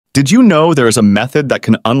Did you know there is a method that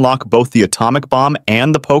can unlock both the atomic bomb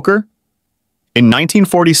and the poker? In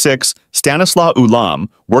 1946, Stanislaw Ulam,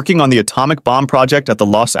 working on the atomic bomb project at the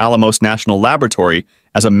Los Alamos National Laboratory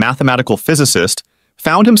as a mathematical physicist,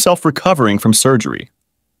 found himself recovering from surgery.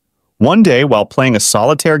 One day, while playing a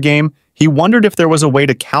solitaire game, he wondered if there was a way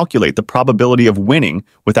to calculate the probability of winning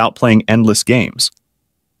without playing endless games.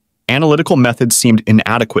 Analytical methods seemed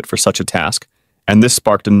inadequate for such a task, and this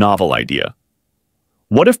sparked a novel idea.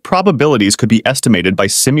 What if probabilities could be estimated by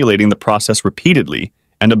simulating the process repeatedly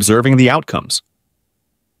and observing the outcomes?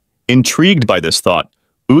 Intrigued by this thought,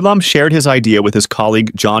 Ulam shared his idea with his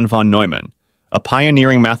colleague John von Neumann, a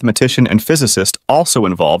pioneering mathematician and physicist also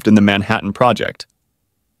involved in the Manhattan Project.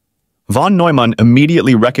 Von Neumann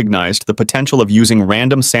immediately recognized the potential of using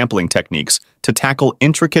random sampling techniques to tackle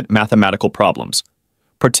intricate mathematical problems,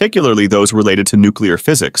 particularly those related to nuclear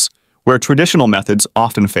physics, where traditional methods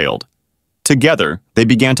often failed. Together, they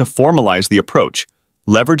began to formalize the approach,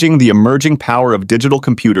 leveraging the emerging power of digital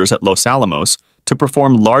computers at Los Alamos to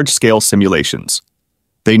perform large-scale simulations.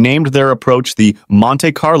 They named their approach the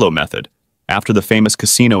Monte Carlo method, after the famous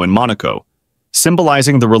casino in Monaco,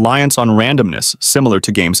 symbolizing the reliance on randomness similar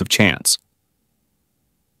to games of chance.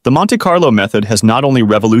 The Monte Carlo method has not only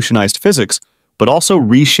revolutionized physics, but also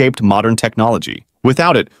reshaped modern technology.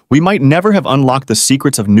 Without it, we might never have unlocked the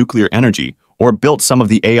secrets of nuclear energy or built some of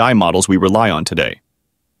the AI models we rely on today.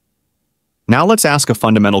 Now let's ask a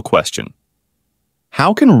fundamental question.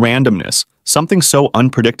 How can randomness, something so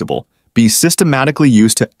unpredictable, be systematically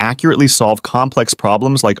used to accurately solve complex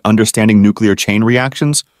problems like understanding nuclear chain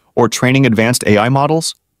reactions or training advanced AI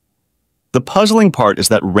models? The puzzling part is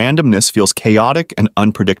that randomness feels chaotic and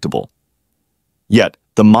unpredictable. Yet,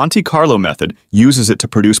 the Monte Carlo method uses it to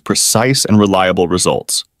produce precise and reliable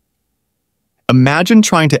results. Imagine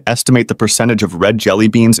trying to estimate the percentage of red jelly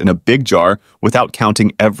beans in a big jar without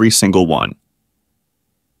counting every single one.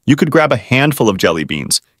 You could grab a handful of jelly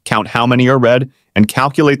beans, count how many are red, and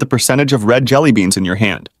calculate the percentage of red jelly beans in your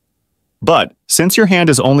hand. But, since your hand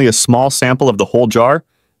is only a small sample of the whole jar,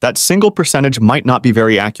 that single percentage might not be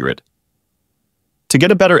very accurate. To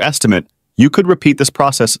get a better estimate, you could repeat this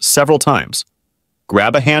process several times.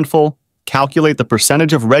 Grab a handful, calculate the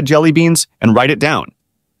percentage of red jelly beans, and write it down.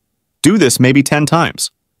 Do this maybe 10 times.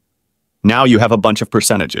 Now you have a bunch of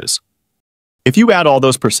percentages. If you add all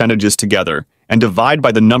those percentages together and divide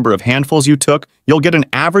by the number of handfuls you took, you'll get an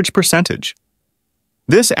average percentage.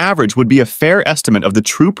 This average would be a fair estimate of the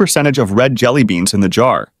true percentage of red jelly beans in the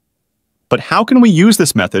jar. But how can we use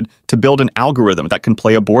this method to build an algorithm that can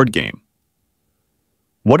play a board game?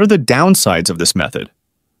 What are the downsides of this method?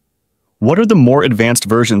 What are the more advanced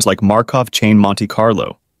versions like Markov Chain Monte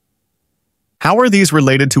Carlo? How are these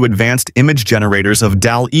related to advanced image generators of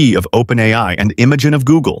DALL-E of OpenAI and Imagen of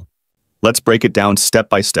Google? Let's break it down step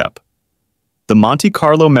by step. The Monte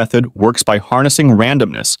Carlo method works by harnessing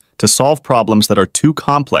randomness to solve problems that are too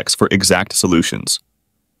complex for exact solutions.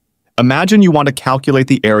 Imagine you want to calculate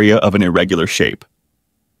the area of an irregular shape.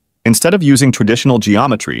 Instead of using traditional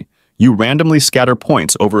geometry, you randomly scatter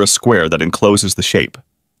points over a square that encloses the shape.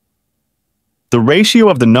 The ratio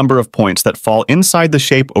of the number of points that fall inside the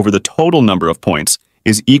shape over the total number of points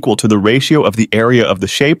is equal to the ratio of the area of the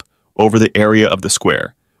shape over the area of the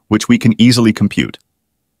square, which we can easily compute.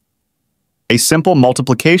 A simple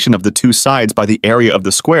multiplication of the two sides by the area of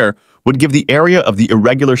the square would give the area of the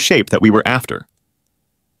irregular shape that we were after.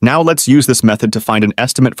 Now let's use this method to find an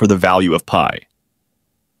estimate for the value of pi.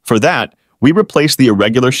 For that, we replace the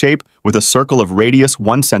irregular shape with a circle of radius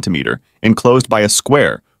 1 centimeter enclosed by a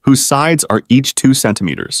square whose sides are each 2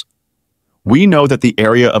 centimeters. We know that the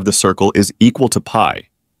area of the circle is equal to pi.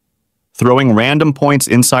 Throwing random points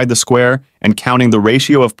inside the square and counting the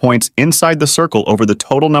ratio of points inside the circle over the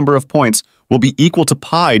total number of points will be equal to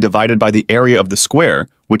pi divided by the area of the square,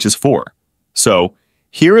 which is 4. So,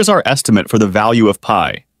 here is our estimate for the value of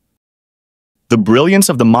pi. The brilliance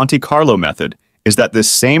of the Monte Carlo method is that this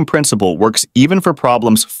same principle works even for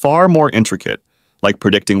problems far more intricate, like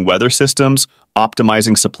predicting weather systems,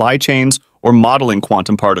 optimizing supply chains, or modeling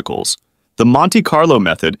quantum particles. The Monte Carlo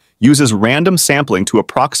method uses random sampling to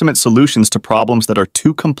approximate solutions to problems that are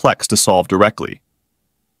too complex to solve directly.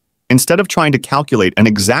 Instead of trying to calculate an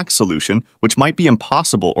exact solution, which might be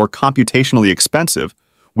impossible or computationally expensive,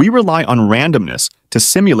 we rely on randomness to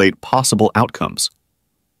simulate possible outcomes.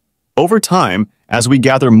 Over time, as we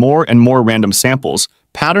gather more and more random samples,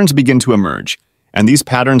 patterns begin to emerge, and these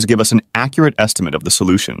patterns give us an accurate estimate of the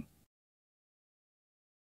solution.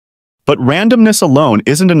 But randomness alone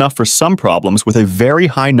isn't enough for some problems with a very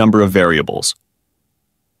high number of variables.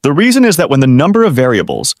 The reason is that when the number of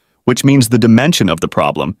variables, which means the dimension of the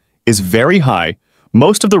problem, is very high,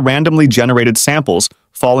 most of the randomly generated samples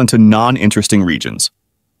fall into non-interesting regions.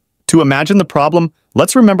 To imagine the problem,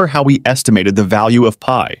 let's remember how we estimated the value of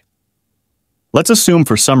pi. Let's assume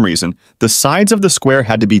for some reason the sides of the square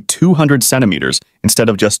had to be 200 centimeters instead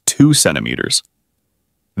of just 2 centimeters.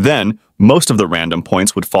 Then, most of the random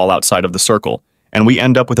points would fall outside of the circle, and we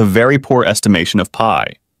end up with a very poor estimation of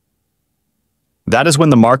pi. That is when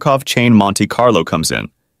the Markov Chain Monte Carlo comes in,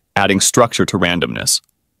 adding structure to randomness.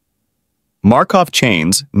 Markov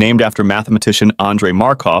chains, named after mathematician Andrei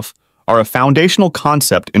Markov, are a foundational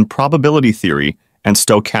concept in probability theory and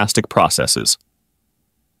stochastic processes.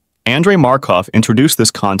 Andrei Markov introduced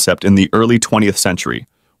this concept in the early 20th century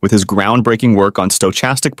with his groundbreaking work on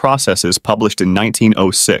stochastic processes published in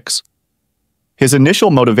 1906. His initial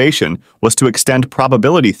motivation was to extend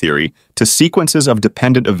probability theory to sequences of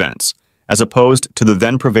dependent events, as opposed to the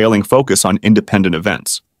then prevailing focus on independent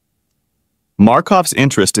events. Markov's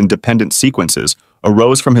interest in dependent sequences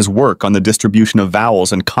arose from his work on the distribution of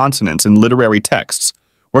vowels and consonants in literary texts,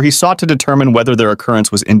 where he sought to determine whether their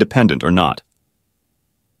occurrence was independent or not.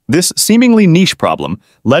 This seemingly niche problem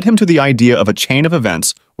led him to the idea of a chain of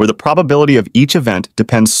events where the probability of each event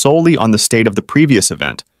depends solely on the state of the previous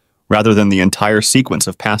event, rather than the entire sequence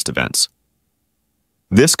of past events.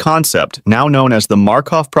 This concept, now known as the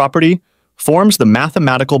Markov property, forms the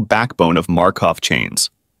mathematical backbone of Markov chains.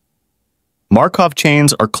 Markov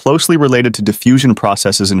chains are closely related to diffusion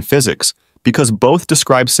processes in physics because both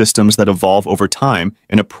describe systems that evolve over time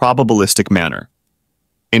in a probabilistic manner.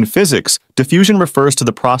 In physics, diffusion refers to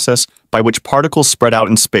the process by which particles spread out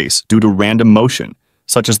in space due to random motion,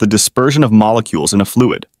 such as the dispersion of molecules in a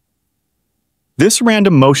fluid. This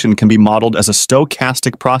random motion can be modeled as a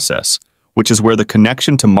stochastic process, which is where the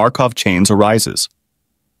connection to Markov chains arises.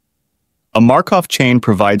 A Markov chain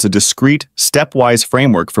provides a discrete, stepwise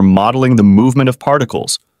framework for modeling the movement of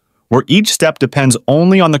particles, where each step depends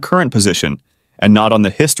only on the current position and not on the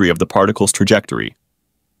history of the particle's trajectory.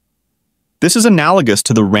 This is analogous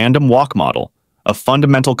to the random walk model, a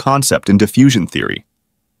fundamental concept in diffusion theory.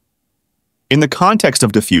 In the context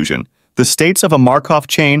of diffusion, the states of a Markov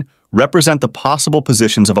chain represent the possible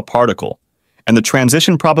positions of a particle, and the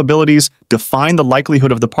transition probabilities define the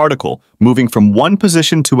likelihood of the particle moving from one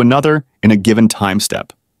position to another in a given time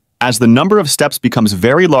step. As the number of steps becomes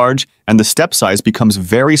very large and the step size becomes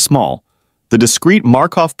very small, the discrete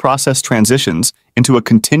Markov process transitions into a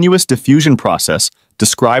continuous diffusion process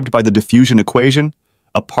described by the diffusion equation,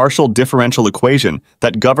 a partial differential equation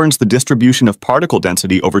that governs the distribution of particle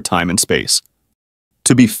density over time and space.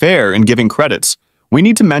 To be fair in giving credits, we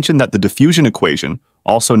need to mention that the diffusion equation,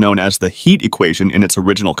 also known as the heat equation in its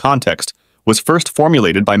original context, was first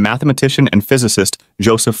formulated by mathematician and physicist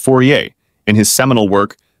Joseph Fourier in his seminal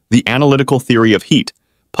work, The Analytical Theory of Heat,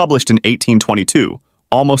 published in 1822,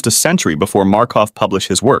 almost a century before Markov published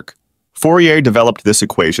his work. Fourier developed this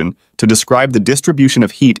equation to describe the distribution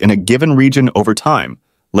of heat in a given region over time,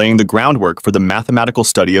 laying the groundwork for the mathematical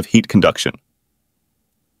study of heat conduction.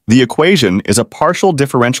 The equation is a partial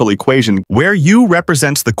differential equation where U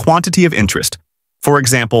represents the quantity of interest. For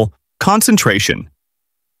example, concentration.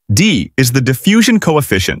 D is the diffusion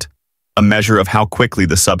coefficient, a measure of how quickly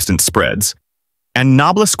the substance spreads. And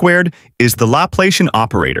nabla squared is the Laplacian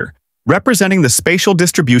operator, representing the spatial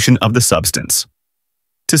distribution of the substance.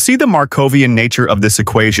 To see the Markovian nature of this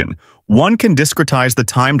equation, one can discretize the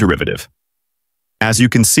time derivative. As you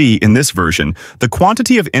can see in this version, the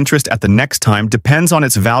quantity of interest at the next time depends on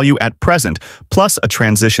its value at present plus a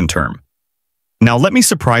transition term. Now let me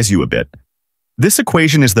surprise you a bit. This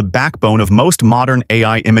equation is the backbone of most modern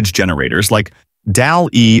AI image generators like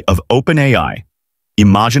DALL-E of OpenAI,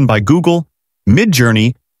 Imagen by Google,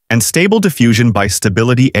 Midjourney, and Stable Diffusion by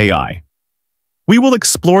Stability AI. We will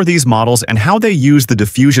explore these models and how they use the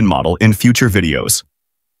diffusion model in future videos.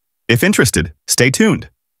 If interested, stay tuned.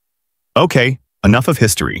 Okay, enough of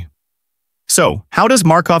history. So, how does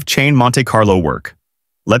Markov Chain Monte Carlo work?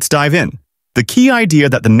 Let's dive in. The key idea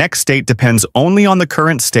that the next state depends only on the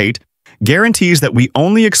current state guarantees that we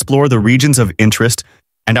only explore the regions of interest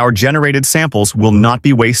and our generated samples will not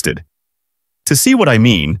be wasted. To see what I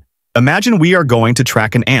mean, imagine we are going to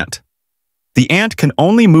track an ant. The ant can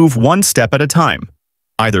only move one step at a time,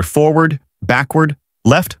 either forward, backward,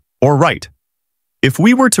 left, or right. If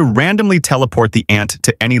we were to randomly teleport the ant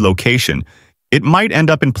to any location, it might end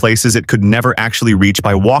up in places it could never actually reach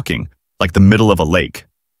by walking, like the middle of a lake.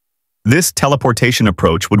 This teleportation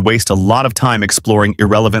approach would waste a lot of time exploring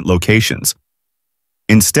irrelevant locations.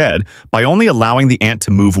 Instead, by only allowing the ant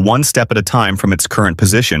to move one step at a time from its current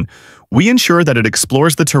position, we ensure that it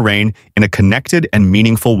explores the terrain in a connected and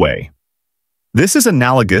meaningful way. This is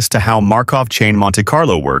analogous to how Markov Chain Monte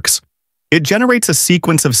Carlo works. It generates a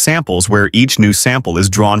sequence of samples where each new sample is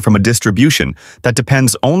drawn from a distribution that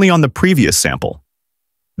depends only on the previous sample.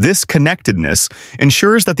 This connectedness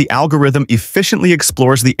ensures that the algorithm efficiently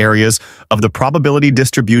explores the areas of the probability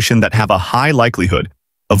distribution that have a high likelihood,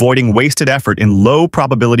 avoiding wasted effort in low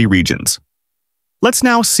probability regions. Let's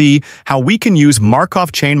now see how we can use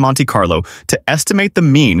Markov Chain Monte Carlo to estimate the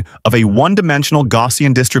mean of a one-dimensional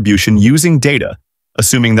Gaussian distribution using data,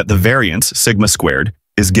 assuming that the variance, sigma squared,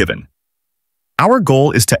 is given. Our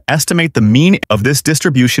goal is to estimate the mean of this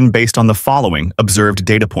distribution based on the following observed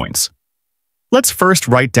data points. Let's first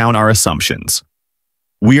write down our assumptions.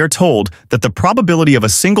 We are told that the probability of a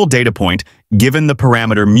single data point, given the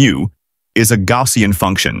parameter mu, is a Gaussian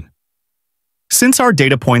function. Since our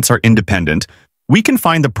data points are independent, we can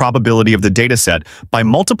find the probability of the dataset by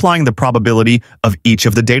multiplying the probability of each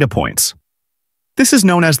of the data points. This is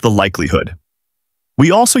known as the likelihood.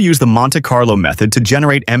 We also use the Monte Carlo method to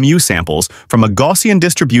generate mu samples from a Gaussian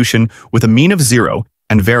distribution with a mean of 0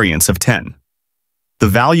 and variance of 10. The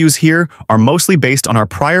values here are mostly based on our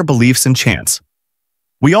prior beliefs and chance.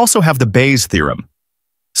 We also have the Bayes theorem.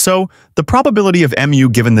 So, the probability of mu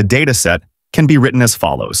given the dataset can be written as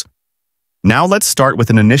follows. Now let's start with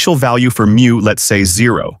an initial value for mu, let's say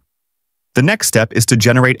 0. The next step is to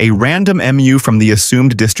generate a random mu from the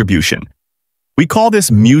assumed distribution. We call this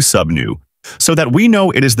mu sub nu, so that we know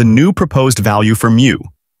it is the new proposed value for mu.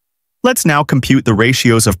 Let's now compute the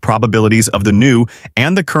ratios of probabilities of the new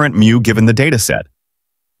and the current mu given the dataset.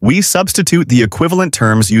 We substitute the equivalent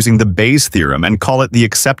terms using the Bayes theorem and call it the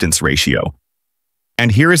acceptance ratio.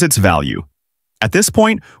 And here is its value. At this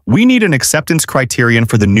point, we need an acceptance criterion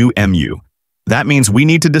for the new mu. That means we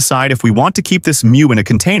need to decide if we want to keep this mu in a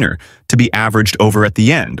container to be averaged over at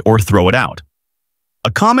the end or throw it out. A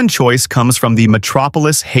common choice comes from the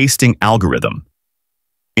Metropolis-Hastings algorithm.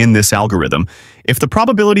 In this algorithm, if the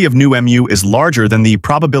probability of new mu is larger than the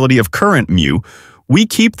probability of current mu, we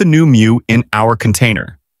keep the new mu in our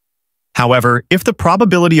container. However, if the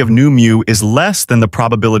probability of new mu is less than the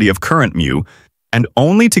probability of current mu, and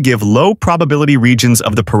only to give low probability regions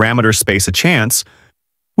of the parameter space a chance,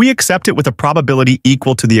 we accept it with a probability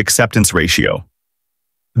equal to the acceptance ratio.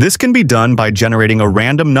 This can be done by generating a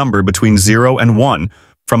random number between 0 and 1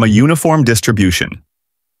 from a uniform distribution.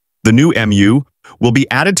 The new mu will be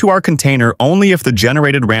added to our container only if the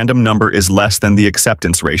generated random number is less than the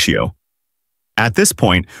acceptance ratio. At this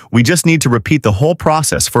point, we just need to repeat the whole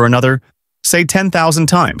process for another, say 10,000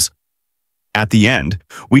 times. At the end,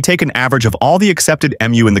 we take an average of all the accepted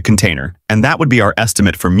mu in the container, and that would be our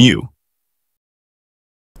estimate for mu.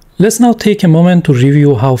 Let's now take a moment to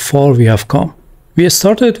review how far we have come. We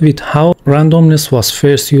started with how randomness was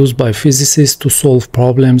first used by physicists to solve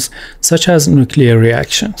problems such as nuclear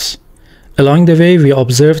reactions. Along the way, we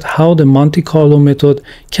observed how the Monte Carlo method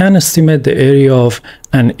can estimate the area of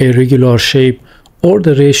an irregular shape or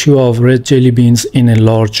the ratio of red jelly beans in a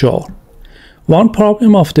large jar. One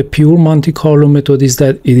problem of the pure Monte Carlo method is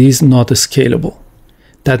that it is not scalable.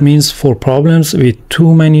 That means for problems with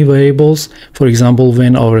too many variables, for example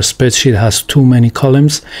when our spreadsheet has too many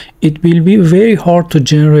columns, it will be very hard to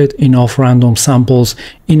generate enough random samples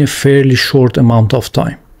in a fairly short amount of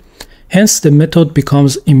time. Hence, the method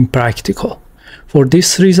becomes impractical. For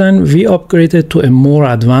this reason, we upgraded to a more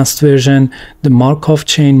advanced version, the Markov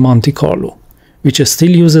Chain Monte Carlo, which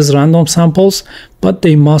still uses random samples, but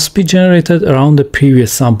they must be generated around the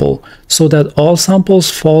previous sample, so that all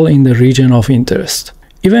samples fall in the region of interest.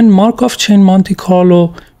 Even Markov Chain Monte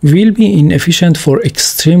Carlo will be inefficient for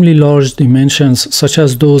extremely large dimensions, such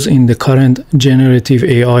as those in the current generative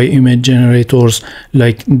AI image generators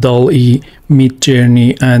like DALL-E,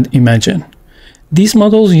 Midjourney, and Imagen. These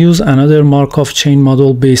models use another Markov chain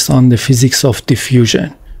model based on the physics of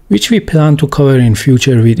diffusion, which we plan to cover in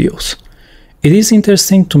future videos. It is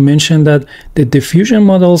interesting to mention that the diffusion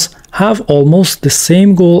models have almost the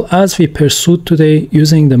same goal as we pursued today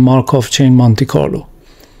using the Markov Chain Monte Carlo.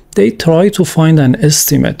 They try to find an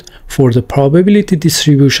estimate for the probability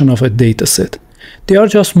distribution of a dataset. They are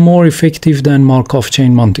just more effective than Markov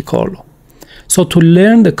Chain Monte Carlo. So to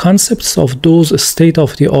learn the concepts of those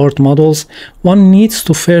state-of-the-art models, one needs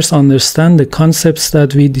to first understand the concepts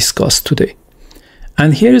that we discussed today.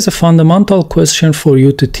 And here is a fundamental question for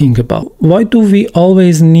you to think about. Why do we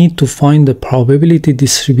always need to find the probability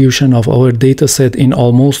distribution of our dataset in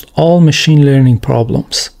almost all machine learning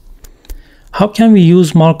problems? How can we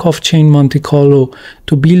use Markov Chain Monte Carlo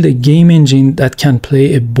to build a game engine that can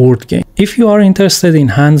play a board game? If you are interested in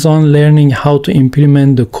hands-on learning how to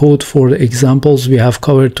implement the code for the examples we have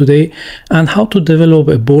covered today and how to develop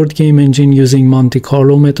a board game engine using Monte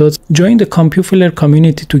Carlo methods, join the CompuFlair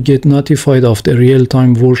community to get notified of the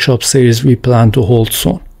real-time workshop series we plan to hold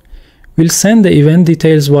soon. We'll send the event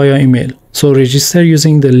details via email, so register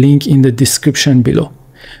using the link in the description below.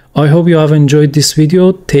 I hope you have enjoyed this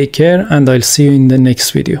video. Take care, and I'll see you in the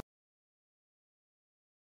next video.